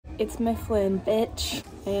It's Mifflin, bitch.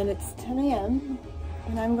 And it's 10 a.m.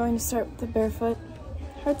 and I'm going to start with the barefoot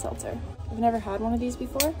hard seltzer. I've never had one of these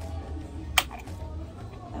before.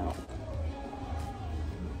 Ow.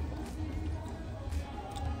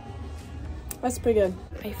 That's pretty good.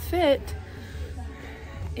 My fit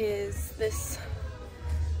is this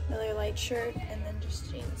Miller Lite shirt and then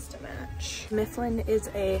just jeans to match. Mifflin is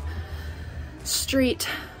a street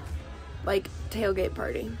like tailgate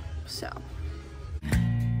party, so.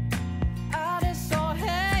 I just saw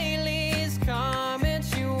Haley's comment,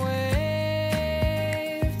 she waved.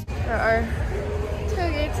 There are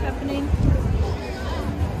tailgates happening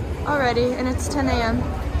already and it's 10 a.m.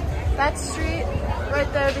 That street right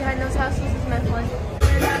there behind those houses is Mifflin.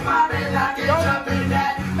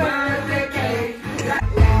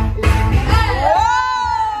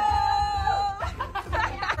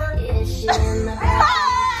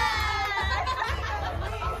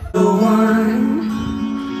 The one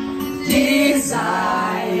desire.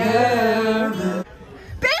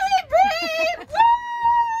 Bailey Breed! Woo!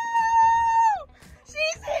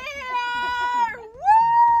 She's here!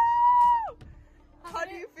 Woo! How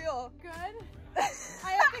do you feel? Good.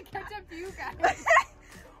 I have to catch up to you guys.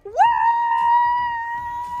 Woo!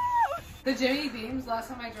 The Jimmy Beams, last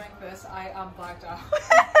time I drank this, I blacked out.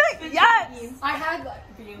 Yes! I had like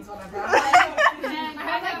beans, whatever. I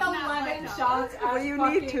had like 11 shots at Well, you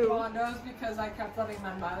fucking need to. Bondo's because I kept letting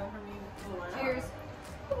men buy them for me. Cheers.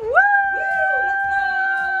 Woo!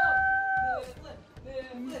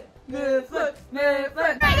 Mifflin!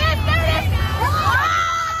 Mifflin!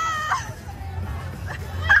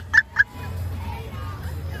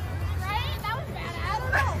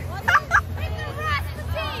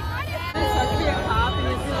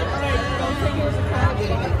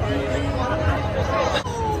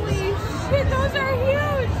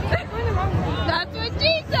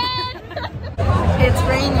 It's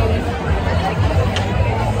raining.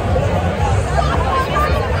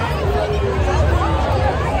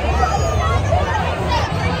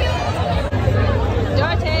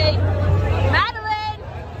 Dorothy! Madeline!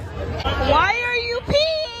 Why are you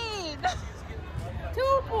peeing?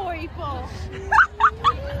 Two people.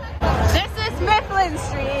 This is Mifflin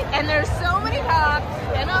Street and there's so many cops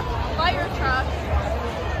and a fire truck.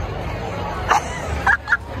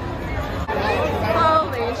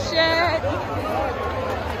 Holy shit!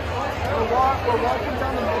 We're walking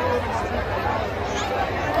down the middle of the street.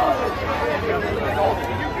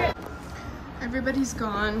 Everybody's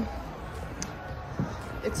gone.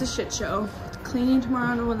 It's a shit show. Cleaning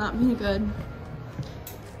tomorrow will not be good.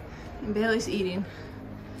 And Bailey's eating.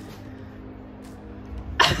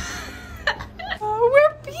 Oh,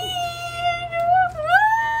 we're peeing!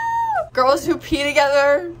 Woo! Girls who pee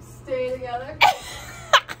together stay together.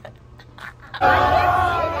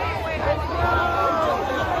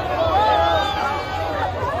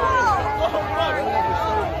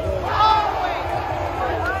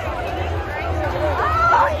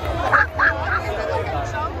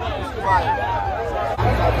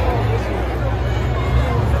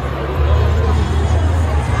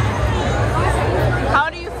 How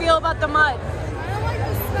do you feel about the mud? I don't like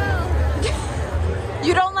the smell.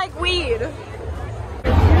 You don't like weed.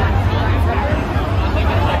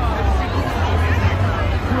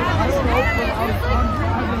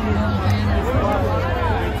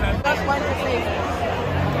 That's one to see.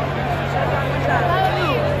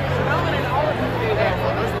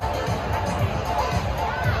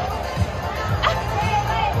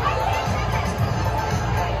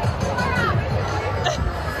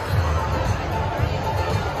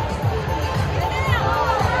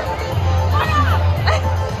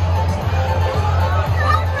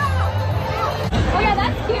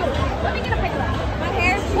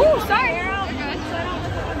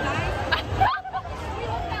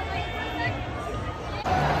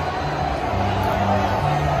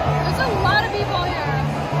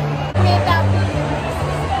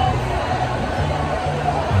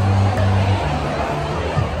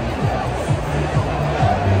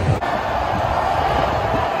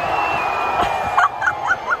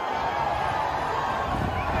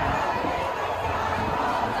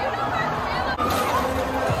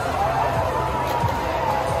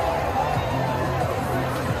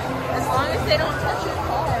 They don't touch your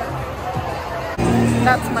car.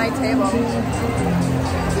 That's my table.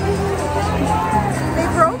 They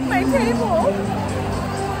broke my table.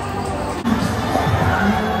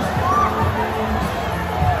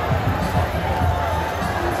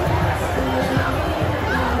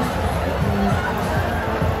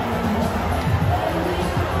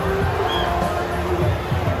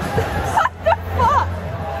 What the fuck?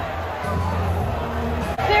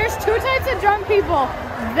 There's two types of drunk people.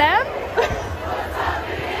 them?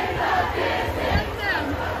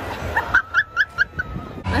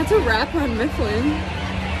 That's a wrap on Mifflin.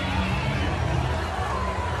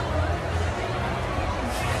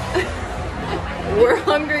 We're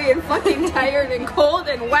hungry and fucking tired and cold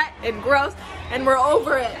and wet and gross, and we're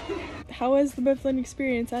over it. How was the Mifflin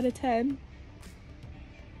experience out of 10?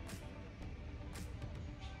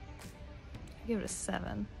 I give it a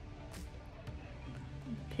 7.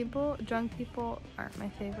 Drunk people aren't my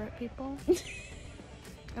favorite people.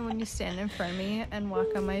 And when you stand in front of me and walk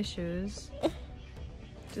on my shoes,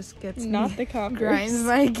 just gets Not me, the Converse. grinds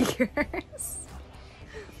my gears.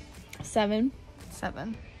 7.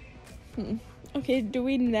 7. Okay, do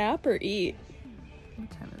we nap or eat? What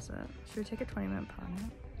time is it? Should we take a 20-minute power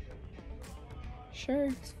nap? Sure.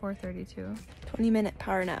 It's 4:32. 20-minute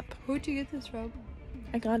power nap. Who'd you get this from?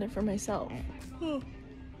 I got it for myself.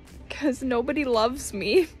 Because nobody loves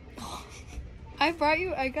me. I bought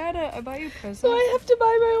you a present. So I have to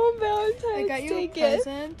buy my own Valentine's I got you a gift.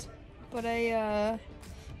 present, but I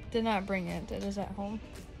did not bring it. It is at home.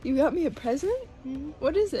 You got me a present? Mm-hmm.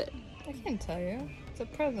 What is it? I can't tell you. It's a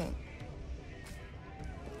present.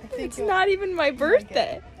 I think It's not even my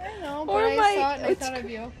birthday. I know, but Or I my- saw it and I it's thought of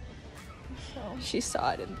you. So. She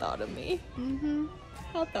saw it and thought of me. Mm-hmm.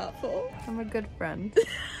 How thoughtful. I'm a good friend.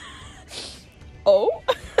 Oh?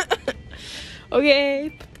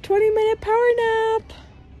 Okay, 20-minute power nap.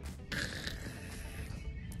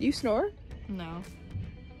 You snore? No.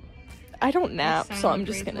 I don't nap, so I'm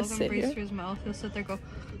just gonna sit breathe here. through his mouth. He'll sit there, go.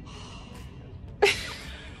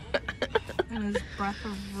 And his breath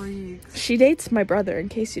reeks. She dates my brother, in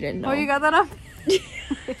case you didn't know. Oh, you got that up?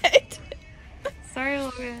 Sorry,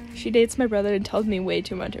 Logan. She dates my brother and tells me way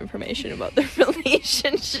too much information about their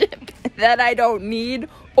relationship that I don't need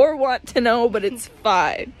or want to know, but it's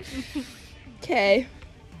fine. Okay.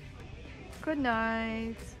 Good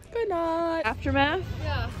night. Good night. Aftermath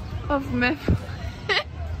of Mifflin.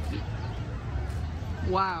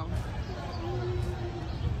 Wow.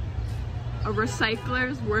 A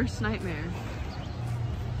recycler's worst nightmare.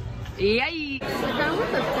 Yay!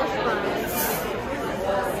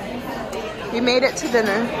 We made it to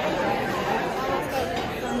dinner.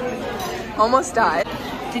 Almost died.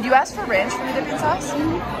 Did you ask for ranch for the dipping sauce?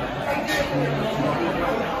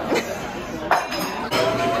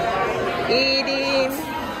 Eating.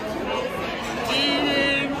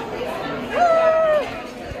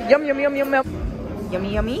 Woo! Yum, yum, yum, yum, yum.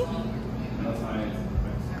 Yummy, yummy.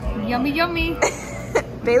 Yummy, yummy.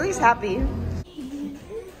 Bailey's happy.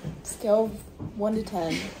 Scale of 1 to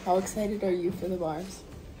 10. How excited are you for the bars?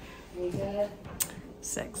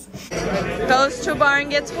 6. Goes to a bar and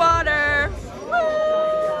gets water.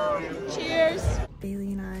 Woo! Cheers.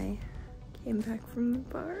 Bailey and I came back from the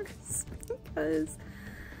bars because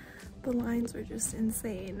the lines were just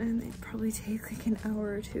insane and they'd probably take like an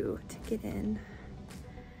hour or two to get in.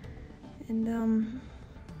 And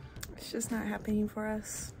it's just not happening for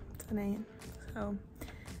us tonight. So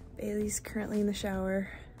Bailey's currently in the shower.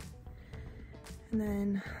 And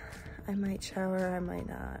then I might shower, I might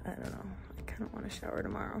not, I don't know. I kind of want to shower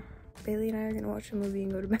tomorrow. Bailey and I are gonna watch a movie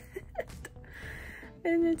and go to bed.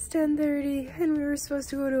 And it's 10:30 and we were supposed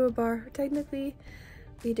to go to a bar. Technically,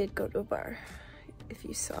 we did go to a bar. If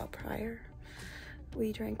you saw prior,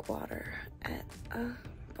 we drank water at a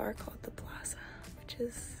bar called The Plaza, which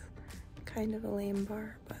is kind of a lame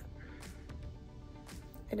bar, but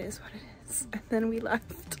it is what it is. And then we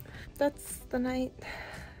left. That's the night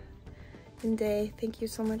and day. Thank you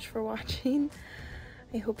so much for watching.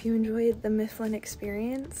 I hope you enjoyed the Mifflin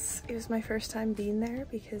experience. It was my first time being there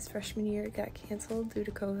because freshman year it got canceled due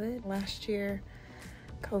to COVID. Last year,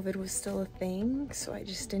 COVID was still a thing, so I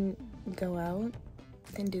just didn't go out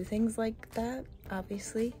and do things like that,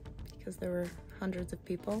 obviously, because there were hundreds of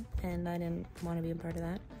people and I didn't want to be a part of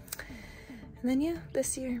that. And then yeah,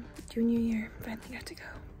 this year, junior year, finally got to go.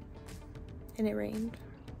 And it rained.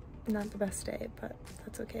 Not the best day, but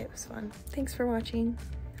that's okay, it was fun. Thanks for watching.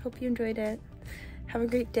 Hope you enjoyed it. Have a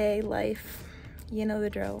great day, life. You know the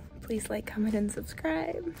drill. Please like, comment, and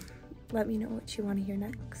subscribe. Let me know what you want to hear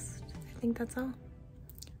next. I think that's all.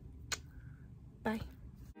 Bye.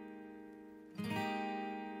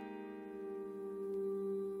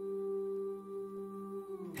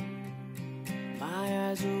 My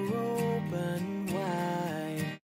eyes are open